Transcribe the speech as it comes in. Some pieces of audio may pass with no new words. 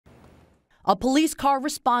A police car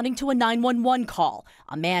responding to a 911 call.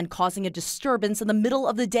 A man causing a disturbance in the middle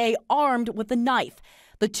of the day armed with a knife.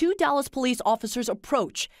 The two Dallas police officers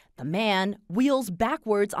approach. The man wheels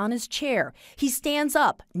backwards on his chair. He stands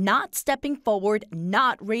up, not stepping forward,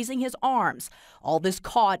 not raising his arms. All this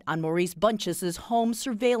caught on Maurice Bunches' home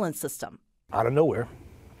surveillance system. Out of nowhere,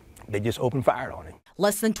 they just opened fire on him.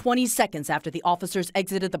 Less than 20 seconds after the officers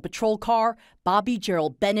exited the patrol car, Bobby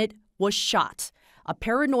Gerald Bennett was shot. A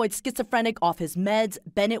paranoid schizophrenic off his meds,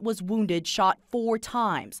 Bennett was wounded, shot 4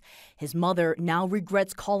 times. His mother now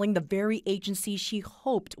regrets calling the very agency she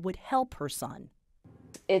hoped would help her son.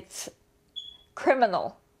 It's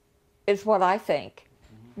criminal, is what I think.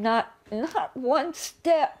 Not one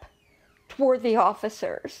step toward the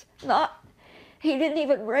officers. He didn't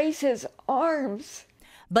even raise his arms.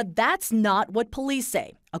 But that's not what police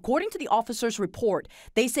say. According to the officer's report,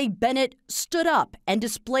 they say Bennett stood up and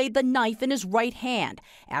displayed the knife in his right hand.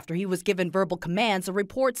 After he was given verbal commands, the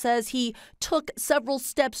report says he took several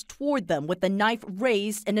steps toward them with the knife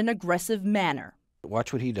raised in an aggressive manner.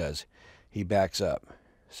 Watch what he does. He backs up.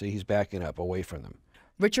 See, he's backing up away from them.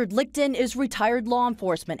 Richard Lichten is retired law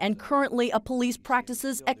enforcement and currently a police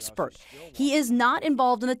practices expert. He is not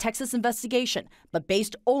involved in the Texas investigation, but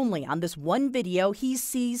based only on this one video, he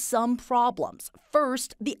sees some problems.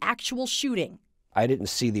 First, the actual shooting. I didn't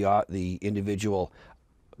see the individual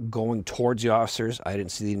going towards the officers. I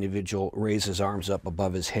didn't see the individual raise his arms up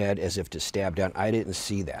above his head as if to stab down. I didn't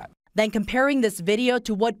see that. Then comparing this video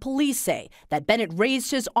to what police say, that Bennett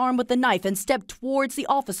raised his arm with the knife and stepped towards the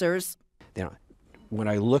officers. When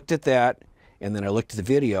I looked at that and then I looked at the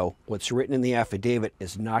video, what's written in the affidavit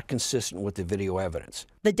is not consistent with the video evidence.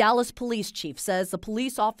 The Dallas police chief says the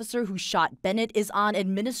police officer who shot Bennett is on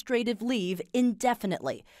administrative leave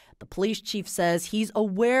indefinitely. The police chief says he's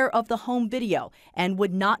aware of the home video and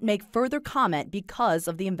would not make further comment because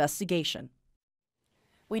of the investigation.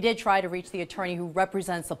 We did try to reach the attorney who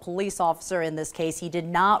represents the police officer in this case. He did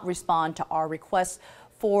not respond to our request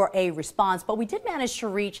for a response, but we did manage to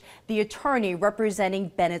reach the attorney representing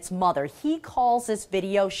Bennett's mother. He calls this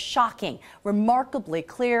video shocking, remarkably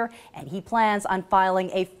clear, and he plans on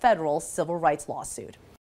filing a federal civil rights lawsuit.